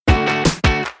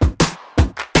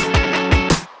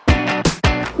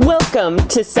Welcome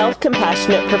to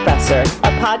Self-Compassionate Professor,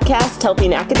 a podcast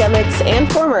helping academics and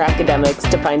former academics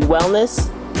to find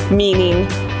wellness, meaning,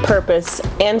 purpose,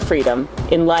 and freedom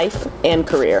in life and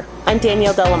career. I'm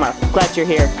Danielle Delamar. Glad you're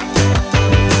here.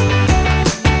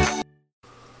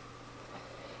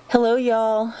 Hello,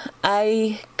 y'all.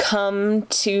 I come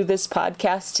to this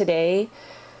podcast today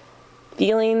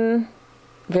feeling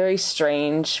very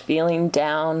strange, feeling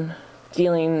down,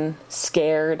 feeling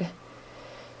scared,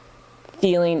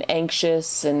 feeling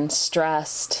anxious and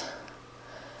stressed.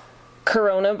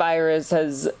 Coronavirus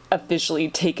has officially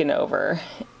taken over.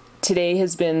 Today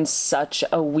has been such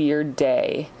a weird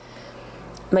day.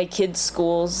 My kids'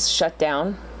 schools shut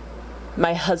down.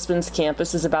 My husband's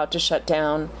campus is about to shut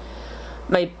down.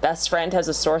 My best friend has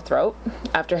a sore throat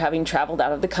after having traveled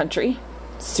out of the country.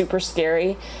 Super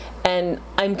scary. And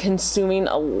I'm consuming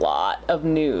a lot of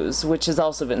news, which has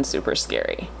also been super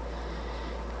scary.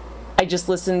 I just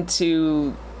listened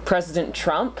to President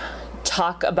Trump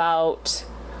talk about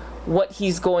what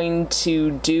he's going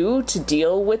to do to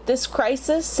deal with this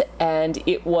crisis, and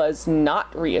it was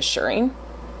not reassuring.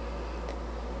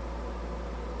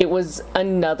 It was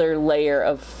another layer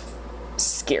of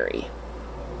scary.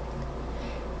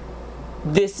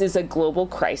 This is a global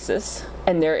crisis,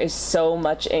 and there is so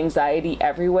much anxiety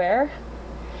everywhere,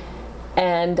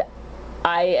 and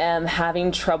I am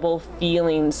having trouble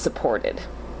feeling supported.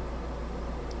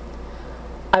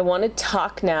 I want to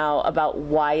talk now about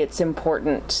why it's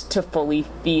important to fully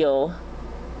feel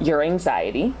your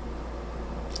anxiety.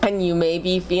 And you may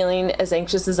be feeling as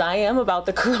anxious as I am about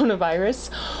the coronavirus,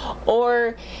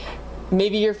 or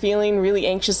maybe you're feeling really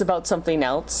anxious about something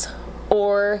else,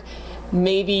 or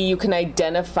maybe you can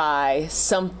identify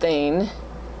something,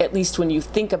 at least when you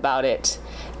think about it,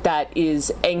 that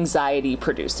is anxiety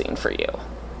producing for you.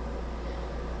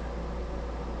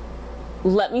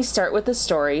 Let me start with a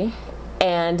story,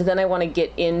 and then I want to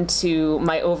get into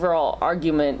my overall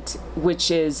argument, which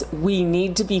is we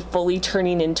need to be fully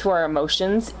turning into our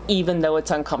emotions, even though it's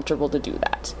uncomfortable to do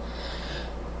that.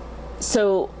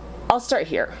 So I'll start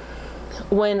here.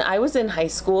 When I was in high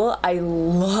school, I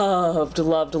loved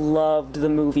the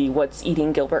movie What's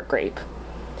Eating Gilbert Grape.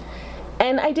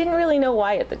 And I didn't really know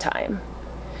why at the time.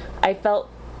 I felt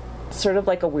sort of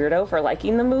like a weirdo for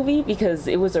liking the movie because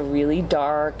it was a really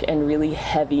dark and really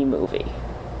heavy movie.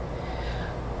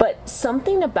 But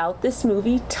something about this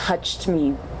movie touched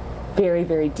me very,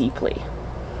 very deeply.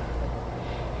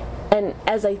 And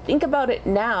as I think about it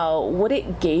now, what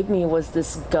it gave me was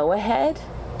this go-ahead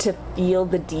to feel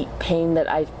the deep pain that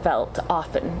I felt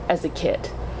often as a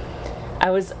kid. I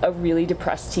was a really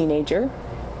depressed teenager,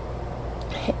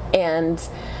 and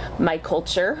my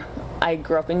culture, I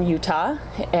grew up in Utah,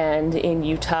 and in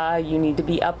Utah you need to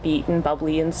be upbeat and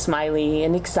bubbly and smiley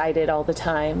and excited all the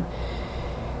time.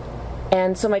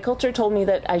 And so my culture told me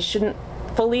that I shouldn't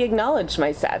fully acknowledge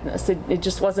my sadness. It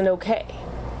just wasn't okay.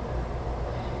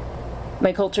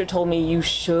 My culture told me you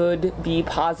should be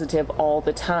positive all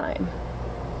the time.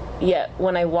 Yet,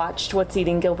 when I watched What's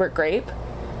Eating Gilbert Grape,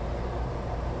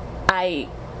 I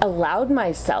allowed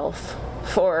myself,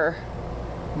 for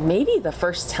maybe the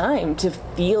first time, to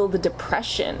feel the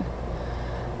depression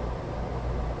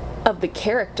of the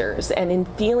characters. And in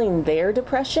feeling their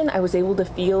depression, I was able to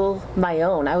feel my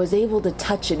own. I was able to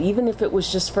touch it, even if it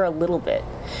was just for a little bit.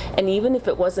 And even if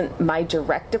it wasn't my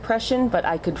direct depression, but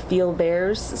I could feel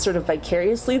theirs sort of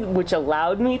vicariously, which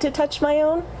allowed me to touch my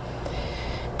own.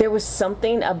 There was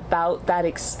something about that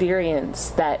experience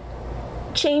that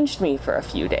changed me for a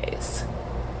few days.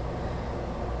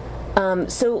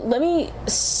 So let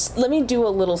me do a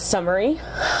little summary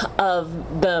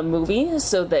of the movie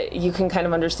so that you can kind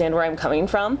of understand where I'm coming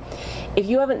from. If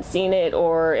you haven't seen it,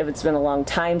 or if it's been a long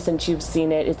time since you've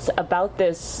seen it, it's about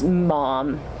this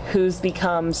mom who's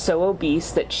become so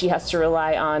obese that she has to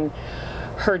rely on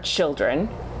her children,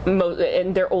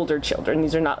 and they're older children,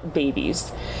 these are not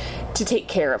babies, to take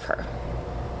care of her.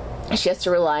 She has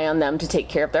to rely on them to take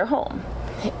care of their home.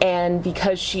 And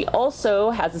because she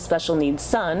also has a special needs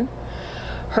son,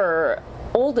 her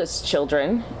oldest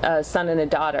children, a son and a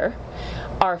daughter,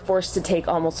 are forced to take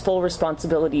almost full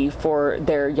responsibility for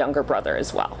their younger brother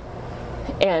as well.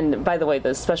 And by the way,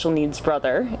 the special needs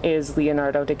brother is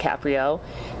Leonardo DiCaprio.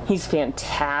 He's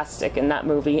fantastic in that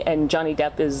movie. And Johnny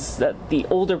Depp is the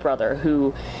older brother,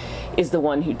 who is the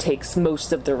one who takes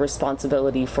most of the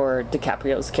responsibility for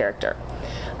DiCaprio's character.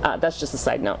 That's just a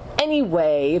side note.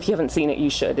 Anyway, if you haven't seen it, you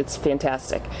should. It's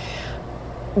fantastic.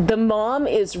 The mom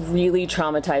is really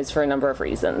traumatized for a number of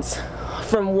reasons.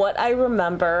 From what I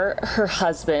remember, her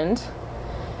husband,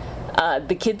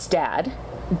 the kid's dad,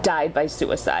 died by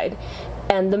suicide,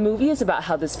 And the movie is about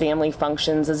how this family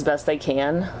functions as best they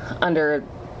can under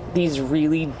these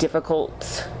really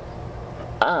difficult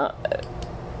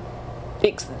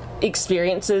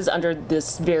experiences, under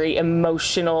this very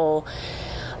emotional,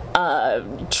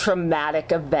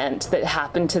 traumatic event that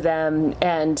happened to them.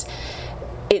 And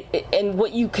and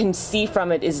what you can see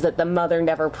from it is that the mother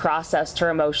never processed her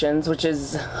emotions, which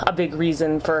is a big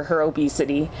reason for her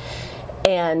obesity.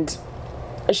 And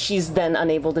she's then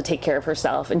unable to take care of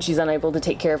herself, and she's unable to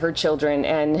take care of her children,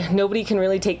 and nobody can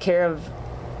really take care of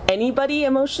anybody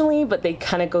emotionally, but they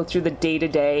kind of go through the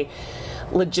day-to-day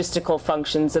logistical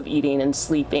functions of eating and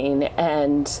sleeping,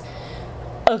 and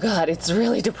oh god, it's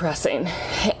really depressing.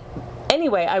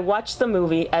 Anyway, I watched the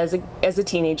movie as a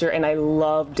teenager, and I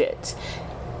loved it.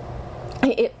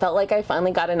 It felt like I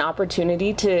finally got an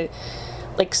opportunity to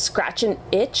scratch an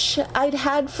itch I'd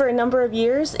had for a number of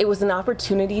years. It was an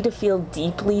opportunity to feel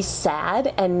deeply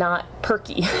sad and not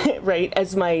perky, right,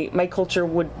 as my culture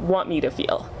would want me to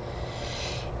feel.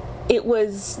 It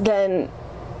was then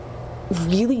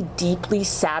really deeply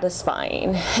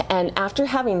satisfying, and after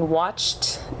having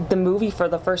watched the movie for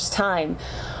the first time,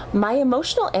 my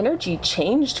emotional energy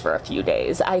changed for a few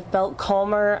days. I felt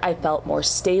calmer, I felt more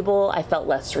stable, I felt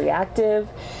less reactive.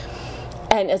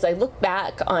 And as I look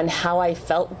back on how I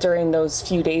felt during those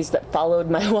few days that followed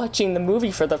my watching the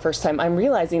movie for the first time, I'm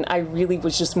realizing I really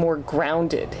was just more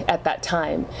grounded at that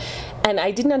time. And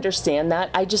I didn't understand that.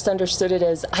 I just understood it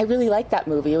as, I really liked that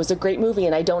movie. It was a great movie,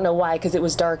 and I don't know why, because it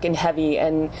was dark and heavy,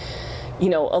 and,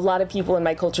 a lot of people in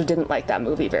my culture didn't like that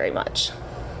movie very much.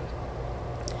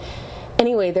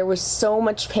 Anyway, there was so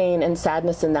much pain and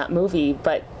sadness in that movie,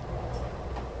 but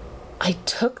I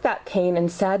took that pain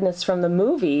and sadness from the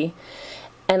movie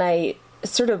and I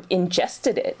sort of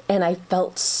ingested it, and I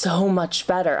felt so much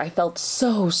better. I felt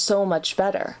so much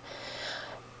better.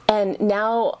 And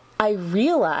now I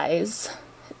realize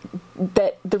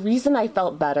that the reason I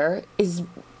felt better is,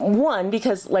 one,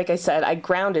 because, like I said, I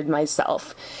grounded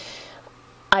myself.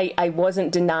 I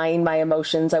wasn't denying my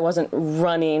emotions. I wasn't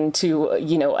running to,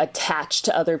 attach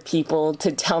to other people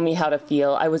to tell me how to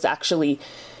feel. I was actually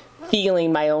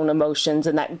feeling my own emotions,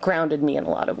 and that grounded me in a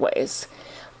lot of ways.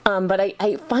 But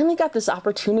I finally got this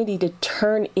opportunity to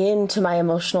turn into my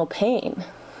emotional pain.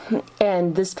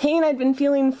 And this pain I'd been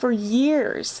feeling for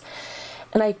years.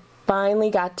 And I finally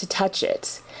got to touch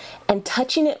it. And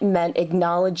touching it meant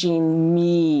acknowledging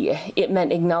me. It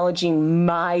meant acknowledging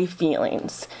my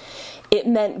feelings. It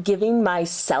meant giving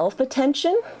myself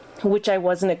attention, which I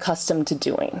wasn't accustomed to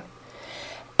doing.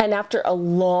 And after a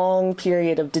long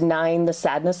period of denying the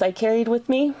sadness I carried with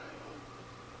me,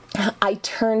 I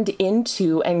turned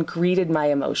into and greeted my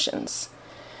emotions.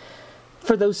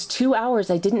 For those 2 hours,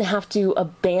 I didn't have to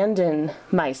abandon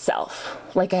myself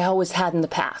like I always had in the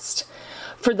past.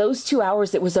 For those 2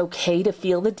 hours, it was okay to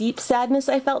feel the deep sadness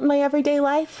I felt in my everyday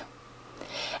life.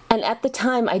 And at the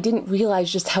time, I didn't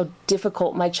realize just how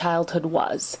difficult my childhood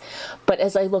was. But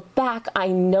as I look back, I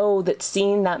know that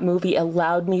seeing that movie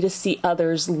allowed me to see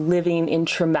others living in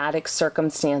traumatic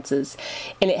circumstances.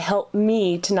 And it helped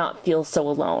me to not feel so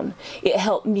alone. It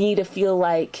helped me to feel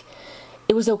like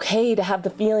it was okay to have the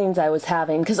feelings I was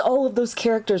having, because all of those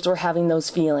characters were having those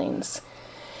feelings.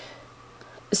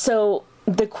 So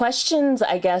the questions,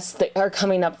 I guess, that are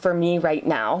coming up for me right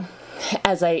now,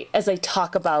 as I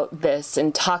talk about this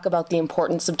and talk about the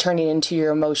importance of turning into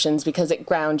your emotions, because it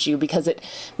grounds you, because it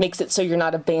makes it so you're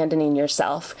not abandoning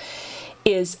yourself,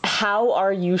 is how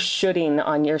are you shoulding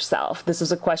on yourself? This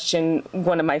was a question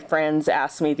one of my friends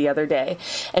asked me the other day.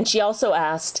 And she also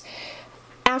asked,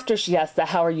 after she asked the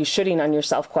how are you shoulding on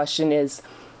yourself question, is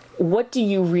what do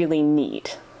you really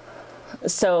need?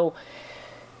 So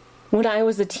when I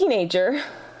was a teenager,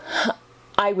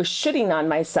 I was shitting on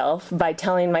myself by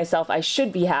telling myself I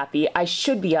should be happy, I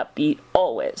should be upbeat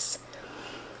always.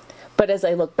 But as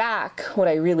I look back, what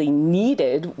I really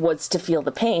needed was to feel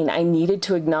the pain. I needed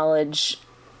to acknowledge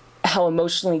how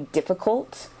emotionally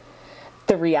difficult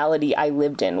the reality I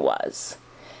lived in was.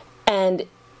 And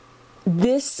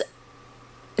this,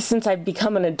 since I've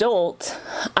become an adult,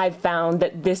 I've found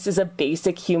that this is a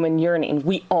basic human yearning.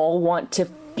 We all want to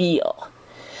feel.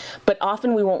 But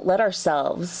often we won't let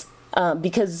ourselves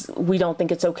because we don't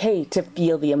think it's okay to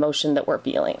feel the emotion that we're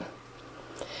feeling.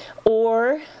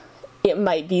 Or it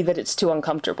might be that it's too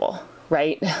uncomfortable,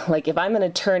 right? Like if I'm going to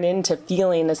turn into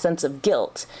feeling a sense of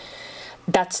guilt,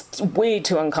 that's way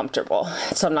too uncomfortable,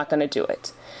 so I'm not going to do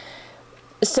it.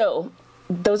 So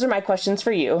those are my questions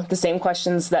for you, the same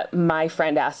questions that my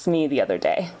friend asked me the other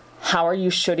day. How are you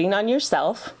shooting on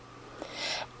yourself?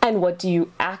 And what do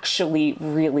you actually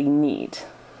really need?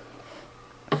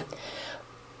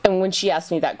 And when she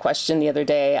asked me that question the other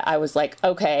day, I was like,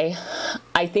 okay,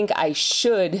 I think I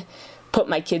should put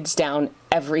my kids down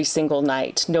every single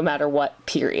night, no matter what,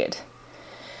 period.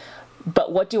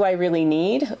 But what do I really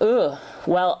need?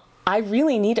 Well, I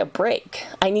really need a break.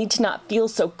 I need to not feel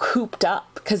so cooped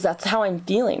up, because that's how I'm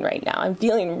feeling right now. I'm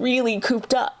feeling really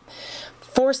cooped up,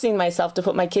 forcing myself to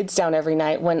put my kids down every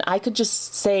night when I could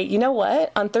just say, you know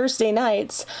what, on Thursday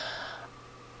nights,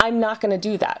 I'm not going to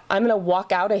do that. I'm going to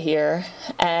walk out of here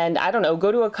and, I don't know,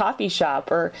 go to a coffee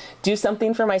shop or do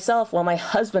something for myself while my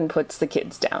husband puts the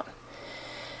kids down.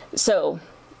 So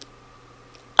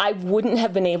I wouldn't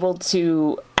have been able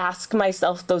to ask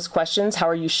myself those questions, how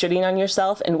are you shitting on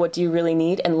yourself and what do you really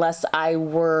need, unless I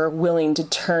were willing to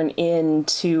turn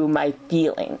into my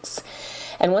feelings.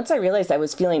 And once I realized I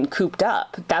was feeling cooped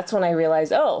up, that's when I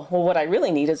realized, oh, well, what I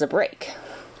really need is a break.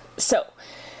 So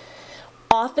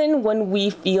often when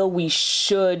we feel we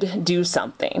should do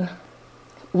something,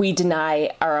 we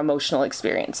deny our emotional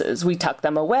experiences. We tuck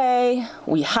them away,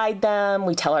 we hide them,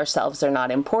 we tell ourselves they're not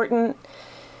important.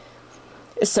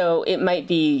 So it might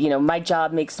be, my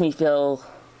job makes me feel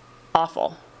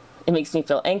awful. It makes me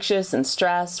feel anxious and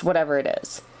stressed, whatever it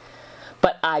is.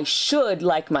 But I should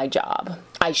like my job.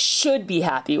 I should be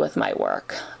happy with my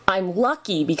work. I'm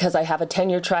lucky because I have a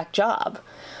tenure track job.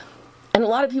 And a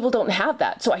lot of people don't have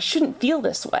that, so I shouldn't feel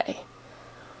this way.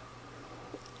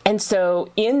 And so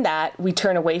in that, we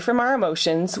turn away from our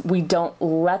emotions, we don't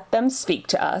let them speak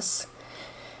to us.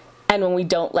 And when we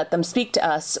don't let them speak to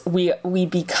us, we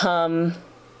become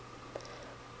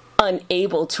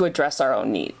unable to address our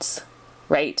own needs,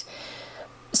 right?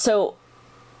 So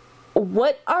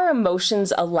what our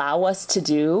emotions allow us to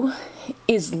do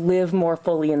is live more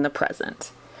fully in the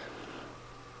present.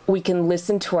 We can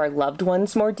listen to our loved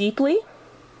ones more deeply.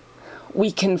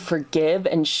 We can forgive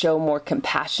and show more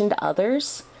compassion to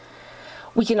others.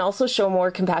 We can also show more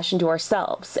compassion to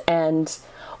ourselves. And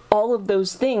all of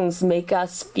those things make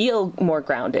us feel more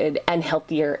grounded and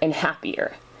healthier and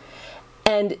happier.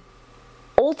 And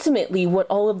ultimately, what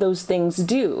all of those things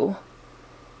do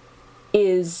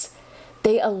is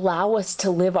they allow us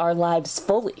to live our lives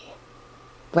fully,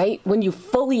 right? When you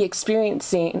fully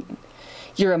experiencing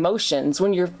your emotions,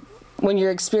 when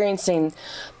you're experiencing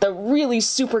the really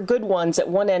super good ones at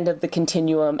one end of the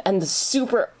continuum and the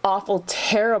super awful,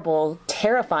 terrible,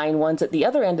 terrifying ones at the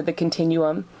other end of the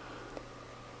continuum,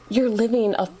 you're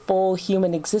living a full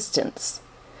human existence.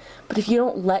 But if you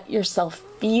don't let yourself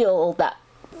feel that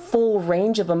full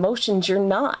range of emotions, you're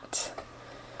not.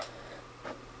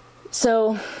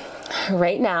 So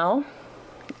right now,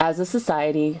 as a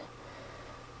society,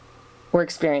 we're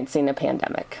experiencing a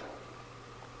pandemic.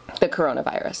 The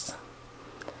coronavirus.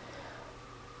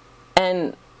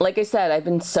 And like I said, I've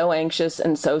been so anxious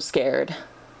and so scared.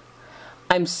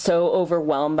 I'm so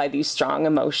overwhelmed by these strong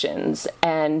emotions.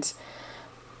 And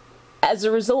as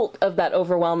a result of that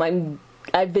overwhelm,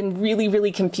 I've been really,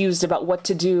 really confused about what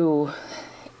to do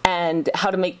and how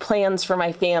to make plans for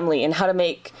my family and how to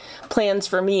make plans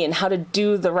for me and how to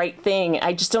do the right thing.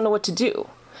 I just don't know what to do.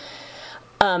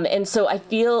 And so I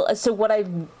feel,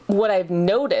 what I've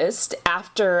noticed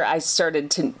after I started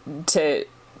to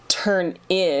turn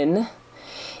in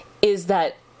is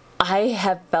that I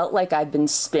have felt like I've been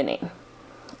spinning.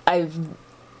 I've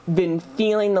been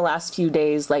feeling the last few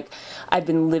days like I've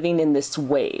been living in this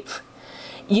wave.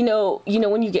 You know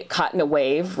when you get caught in a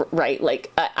wave, right?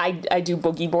 Like I do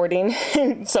boogie boarding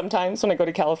sometimes when I go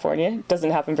to California. It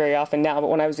doesn't happen very often now, but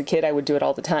when I was a kid, I would do it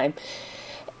all the time.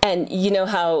 And you know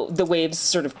how the waves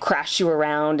sort of crash you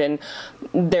around, and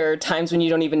there are times when you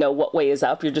don't even know what way is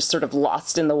up. You're just sort of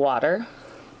lost in the water.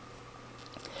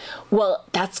 Well,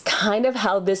 that's kind of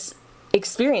how this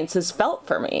experience has felt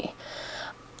for me.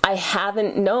 I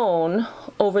haven't known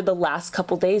over the last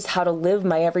couple days how to live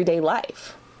my everyday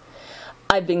life.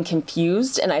 I've been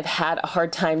confused and I've had a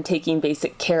hard time taking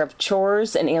basic care of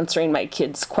chores and answering my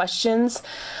kids' questions.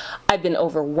 I've been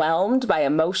overwhelmed by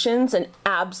emotions and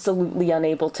absolutely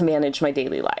unable to manage my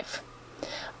daily life.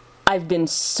 I've been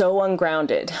so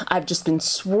ungrounded. I've just been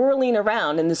swirling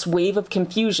around in this wave of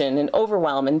confusion and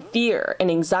overwhelm and fear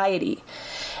and anxiety.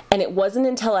 And it wasn't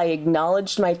until I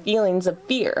acknowledged my feelings of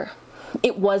fear,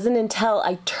 it wasn't until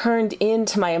I turned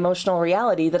into my emotional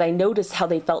reality that I noticed how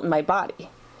they felt in my body.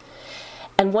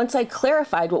 And once I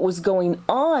clarified what was going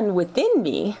on within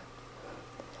me,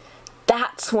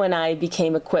 that's when I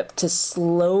became equipped to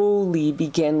slowly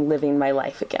begin living my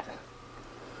life again.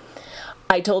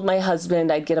 I told my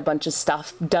husband I'd get a bunch of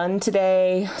stuff done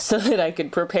today so that I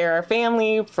could prepare our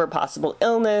family for possible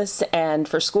illness and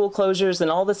for school closures and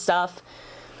all this stuff,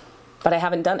 but I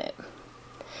haven't done it.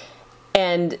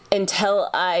 And until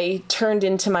I turned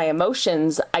into my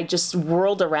emotions, I just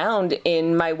whirled around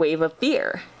in my wave of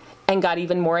fear and got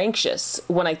even more anxious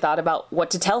when I thought about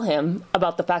what to tell him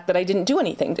about the fact that I didn't do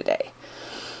anything today.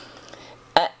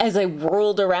 As I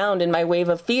whirled around in my wave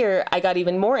of fear, I got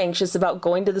even more anxious about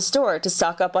going to the store to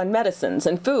stock up on medicines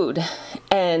and food.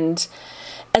 And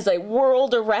as I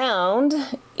whirled around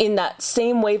in that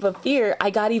same wave of fear, I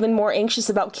got even more anxious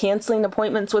about canceling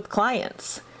appointments with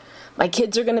clients. My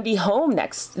kids are going to be home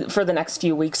for the next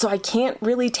few weeks, so I can't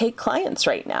really take clients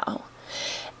right now.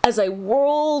 As I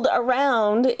whirled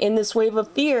around in this wave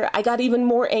of fear, I got even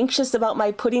more anxious about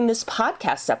my putting this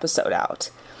podcast episode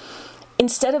out.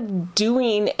 Instead of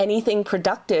doing anything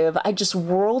productive, I just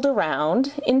whirled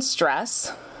around in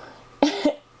stress.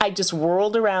 I just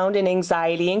whirled around in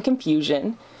anxiety and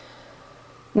confusion,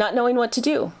 not knowing what to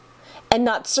do, and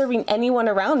not serving anyone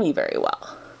around me very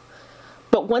well.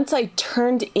 But once I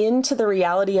turned into the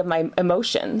reality of my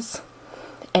emotions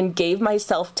and gave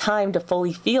myself time to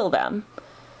fully feel them,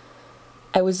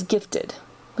 I was gifted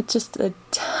with just the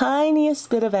tiniest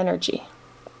bit of energy.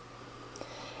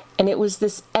 And it was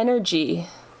this energy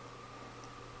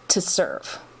to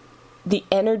serve, the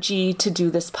energy to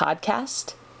do this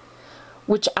podcast,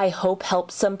 which I hope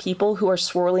helps some people who are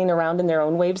swirling around in their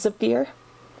own waves of fear.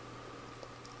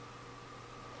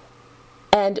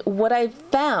 And what I've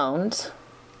found,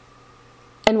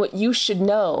 and what you should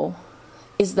know,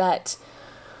 is that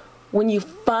when you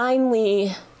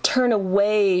finally turn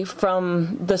away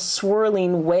from the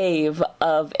swirling wave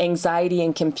of anxiety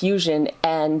and confusion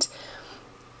and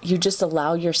you just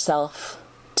allow yourself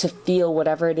to feel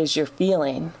whatever it is you're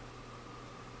feeling,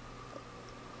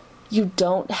 you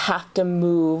don't have to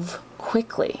move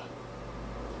quickly,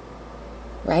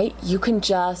 right? You can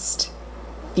just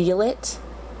feel it,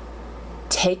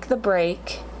 take the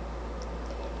break,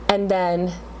 and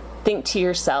then think to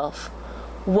yourself,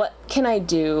 what can I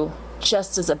do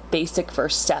just as a basic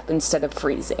first step instead of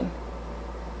freezing?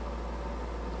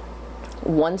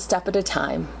 One step at a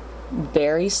time,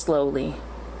 very slowly.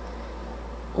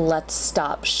 Let's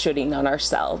stop shooting on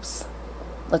ourselves.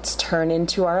 Let's turn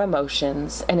into our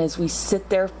emotions. And as we sit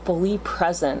there fully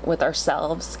present with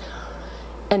ourselves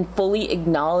and fully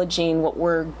acknowledging what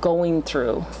we're going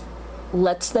through,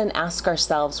 let's then ask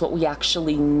ourselves what we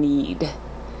actually need.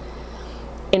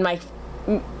 In my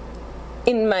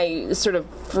sort of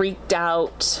freaked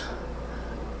out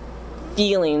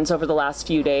feelings over the last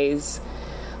few days,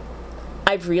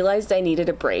 I've realized I needed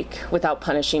a break without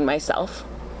punishing myself.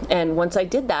 And once I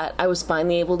did that, I was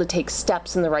finally able to take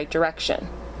steps in the right direction.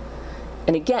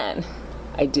 And again,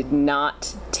 I did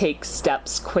not take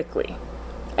steps quickly.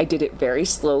 I did it very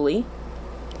slowly.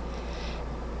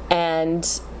 And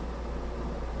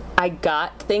I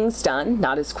got things done,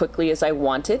 not as quickly as I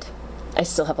wanted. I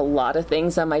still have a lot of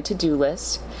things on my to-do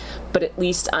list, but at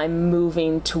least I'm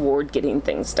moving toward getting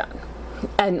things done.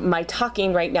 And my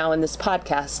talking right now in this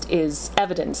podcast is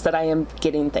evidence that I am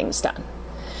getting things done.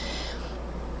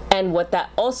 And what that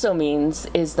also means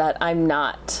is that I'm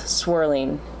not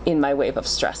swirling in my wave of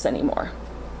stress anymore.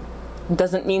 It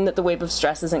doesn't mean that the wave of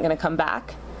stress isn't going to come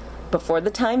back, but for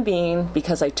the time being,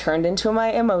 because I turned into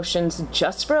my emotions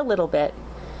just for a little bit,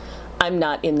 I'm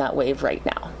not in that wave right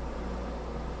now.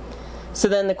 So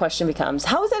then the question becomes,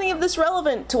 how is any of this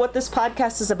relevant to what this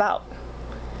podcast is about?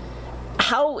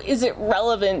 How is it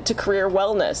relevant to career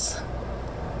wellness?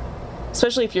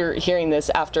 Especially if you're hearing this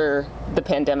after the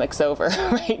pandemic's over,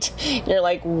 right? You're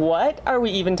like, what are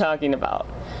we even talking about?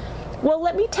 Well,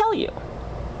 let me tell you.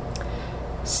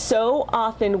 So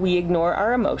often we ignore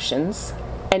our emotions,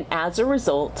 and as a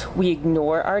result, we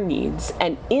ignore our needs.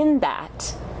 And in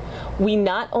that, we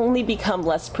not only become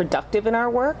less productive in our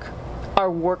work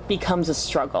becomes a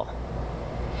struggle.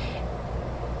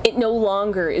 It no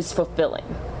longer is fulfilling.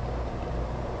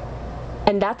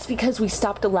 And that's because we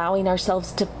stopped allowing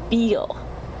ourselves to feel.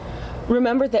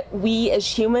 Remember that we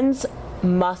as humans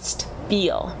must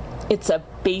feel. It's a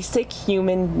basic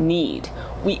human need.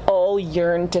 We all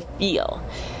yearn to feel.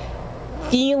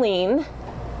 Feeling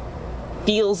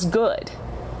feels good,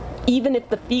 even if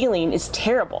the feeling is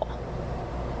terrible.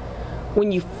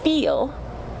 When you feel,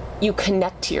 you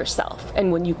connect to yourself.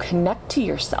 And when you connect to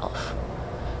yourself,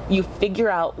 you figure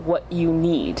out what you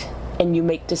need. And you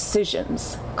make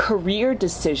decisions, career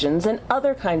decisions, and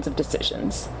other kinds of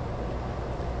decisions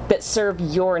that serve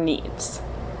your needs.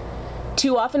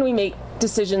 Too often we make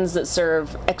decisions that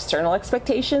serve external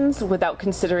expectations without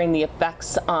considering the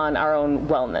effects on our own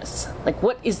wellness. Like,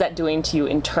 what is that doing to you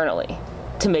internally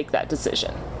to make that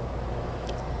decision?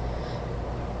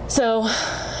 So,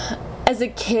 as a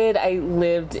kid, I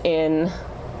lived in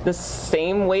the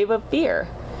same wave of fear.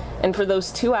 And for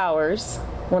those 2 hours,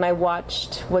 when I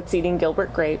watched What's Eating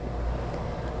Gilbert Grape,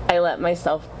 I let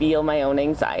myself feel my own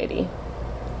anxiety.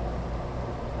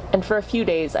 And for a few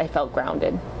days, I felt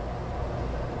grounded.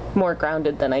 More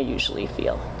grounded than I usually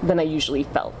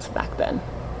felt back then.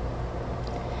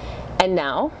 And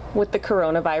now, with the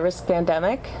coronavirus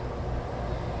pandemic,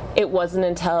 it wasn't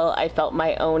until I felt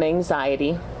my own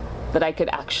anxiety that I could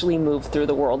actually move through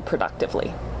the world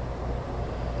productively.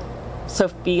 So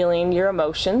feeling your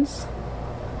emotions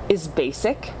is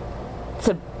basic. It's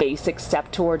a basic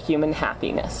step toward human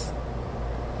happiness.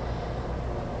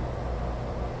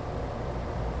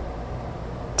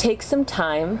 Take some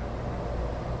time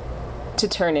to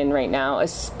turn in right now,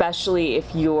 especially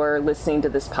if you're listening to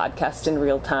this podcast in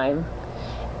real time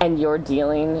and you're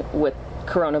dealing with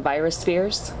coronavirus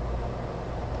fears.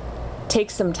 Take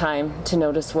some time to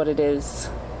notice what it is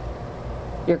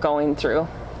you're going through.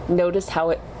 Notice how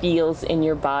it feels in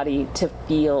your body to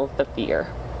feel the fear.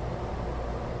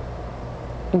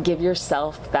 And give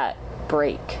yourself that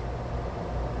break.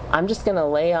 I'm just going to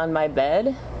lay on my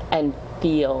bed and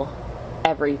feel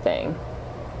everything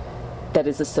that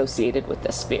is associated with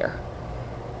this fear.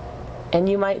 And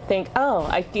you might think, oh,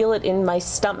 I feel it in my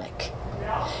stomach.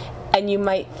 And you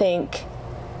might think,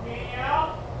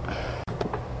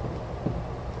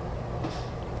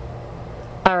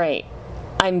 all right,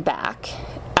 I'm back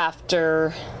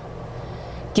after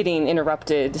getting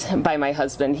interrupted by my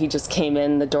husband. He just came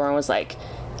in the door and was like,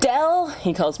 Del,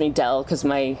 he calls me Del because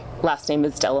my last name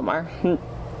is Delamar.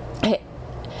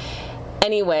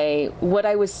 Anyway, what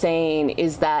I was saying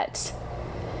is that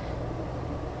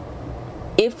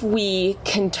if we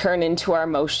can turn into our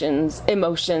emotions,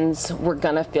 we're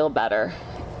gonna feel better.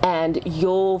 And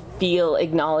you'll feel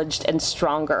acknowledged and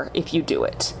stronger if you do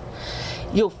it.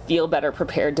 You'll feel better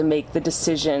prepared to make the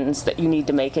decisions that you need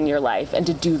to make in your life and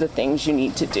to do the things you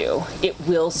need to do. It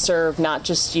will serve not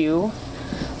just you,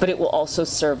 but it will also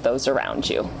serve those around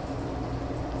you.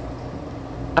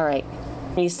 All right,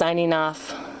 me signing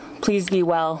off. Please be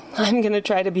well. I'm going to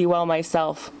try to be well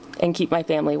myself and keep my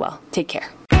family well. Take care.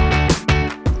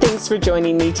 Thanks for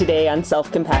joining me today on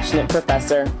Self-Compassionate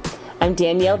Professor. I'm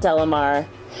Danielle Delamar,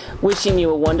 wishing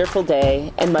you a wonderful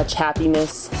day and much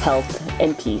happiness, health,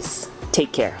 and peace.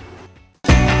 Take care.